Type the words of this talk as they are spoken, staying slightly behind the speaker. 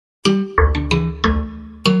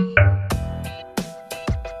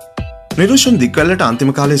නිරෝෂන් දික්වැල්ලට අන්තිම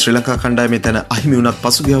කාලේ ශ්‍රී ලංකා කණ්ඩායමේ තැන අහිමි වුණත්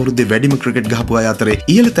පසුගිය අවුරුද්දේ වැඩිම ක්‍රිකට් ගහපු අය අතරේ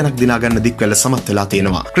ඉහළ තැනක් දිනා ගන්න දික්වැල්ල සමත් වෙලා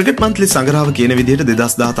තියෙනවා. ක්‍රිකට් මන්ත්ලි සංග්‍රහව කියන විදිහට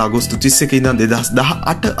 2017 අගෝස්තු 31 ඉඳන්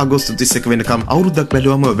 2018 අගෝස්තු 31 වෙනකම් අවුරුද්දක්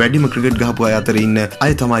බැලුවම වැඩිම ක්‍රිකට් ගහපු අය අතරේ ඉන්න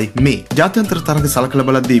අය තමයි මේ. ජාත්‍යන්තර තරඟ සලකලා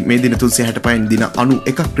බලද්දී මේ දින 365 දින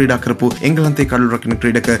 91ක් ක්‍රීඩා කරපු එංගලන්තයේ කඩළු රකින්න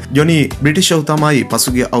ක්‍රීඩක ජොනි බ්‍රිටිෂව් තමයි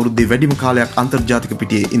පසුගිය අවුරුද්දේ වැඩිම කාලයක් අන්තර්ජාතික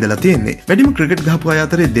පිටියේ ඉඳලා තියෙන්නේ. වැඩිම ක්‍රිකට් ගහපු අය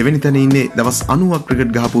අතරේ දෙවෙනි තැන ඉන්නේ දවස් 90ක්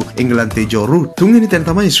ක්‍රිකට් ගහපු එංගලන්තයේ ජෝ රූට්. තුන්වෙනි තැන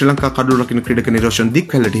තමයි ශ්‍රී ලංකා කඩළු රකින්න ක්‍රීඩක නිරෝෂන්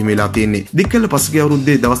දික්වැල්ලට හිමි වෙලා තියෙන්නේ. දික්වැල්ල පසුගිය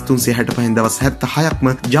අවුරුද්දේ දවස් 365 දවස් 76ක්ම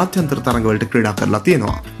ජාත්‍යන්තර තරඟවලට ක්‍රීඩා කරලා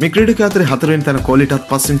තියෙනවා. මේ ක්‍රීඩකයා අතරේ 4 වෙනි තැන කොලිටත්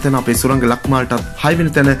 5 වෙනි තැන අපේ සුරංග ලක්මාල්ටත් 6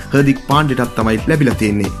 වෙනි තැන හර්දික් පාණ්ඩෙටත් තමයි ලැබිලා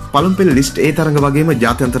තියෙන්නේ. පළමු පෙළ ලිස්ට් ඒ තරඟ වගේම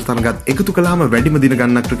ජාත්‍යන්තර තරඟත් එකතු කළාම වැඩිම දින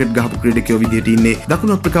ගණනක් ක්‍රිකට් ගහපු ක්‍රීඩකයෝ විදියට ඉන්නේ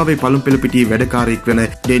දකුණු අප්‍රිකාවේ පළමු පෙළ පිටියේ වැඩකාරයෙක් වෙන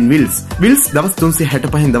ඩේන් විල්ස්. විල්ස් දවස්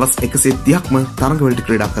 365 දවස් 130ක්ම තරඟවලට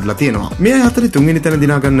ක්‍රීඩා කරලා තියෙනවා. මේ අය අතරේ තුන්වෙනි තැන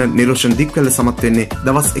දිනා ගන්න නිරෝෂන් දික්වැල්ල සමත් වෙන්නේ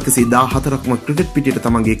දවස් 114ක්ම ක්‍රිකට් පිටියට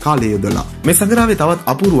තමන්ගේ කාලය යොදලා. මේ සංග්‍රහයේ තවත්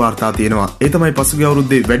අපූර්ව වාර්තා තියෙනවා. ඒ තමයි පසුගිය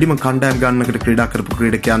අවුරුද්දේ වැඩිම කණ්ඩායම් ගන්නකට ක්‍රීඩා කරපු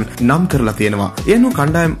ක්‍රීඩකයන් නම් කරලා තියෙනවා. ඒ අනුව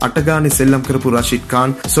කණ්ඩායම් 8 ගානේ සෙල්ලම් කරපු රෂීද්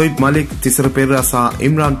ખાન, සොයිබ් මලික්, තිසර පෙරේරා සහ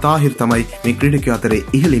ඉම්රාන් තාහිර් තමයි මේ ක්‍රීඩකයෝ අතරේ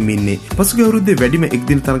ඉහළින් ඉන්නේ. පසුගිය අවුරුද්දේ වැඩිම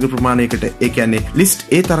එක්දින තරඟ ප්‍රමාණයකට ඒ කියන්නේ ලිස්ට්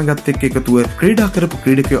ඒ තරඟත් එක්ක එකතුව ක්‍රීඩා කරපු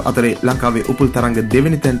ක්‍රීඩකයෝ අතරේ ලංකාවේ උපුල් තරඟ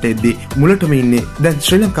දෙවෙනි තැනට එද්දී මුලටම ඉන්නේ දැන්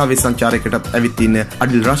ශ්‍රී ලංකාවේ සංචාරයකටත් ඇවිත් ඉන්න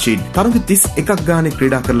අඩිල් රෂීඩ්. තරඟ 31ක් ගානේ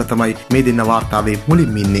ක්‍රීඩා කරලා තමයි මේ දෙන්න වාර්තාවේ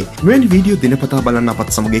මුලින්ම ඉන්නේ. මෙවැනි වීඩියෝ දිනපතා බලන්න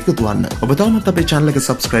අපත් සමග එකතු වන්න. ඔබ තාමත් අපේ channel එක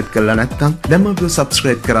subscribe කරලා නැත්නම් දැන්ම අපිව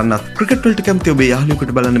subscribe කරන්නත්, ක්‍රිකට් වලට කැමති ඔබේ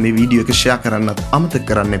යාළුවෙකුට බලන්න මේ වීඩියෝ එක share කරන්නත් අමතක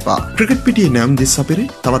කරන්න එපා. ක්‍රිකට් පිටියේ නම් දෙස්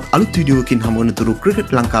අපිරේ තවත් අලුත් වීඩියෝකින් හමු වෙනතුරු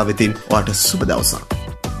ක්‍රිකට් ලංකාවෙතින් ඔයාට සුබ දවසක්.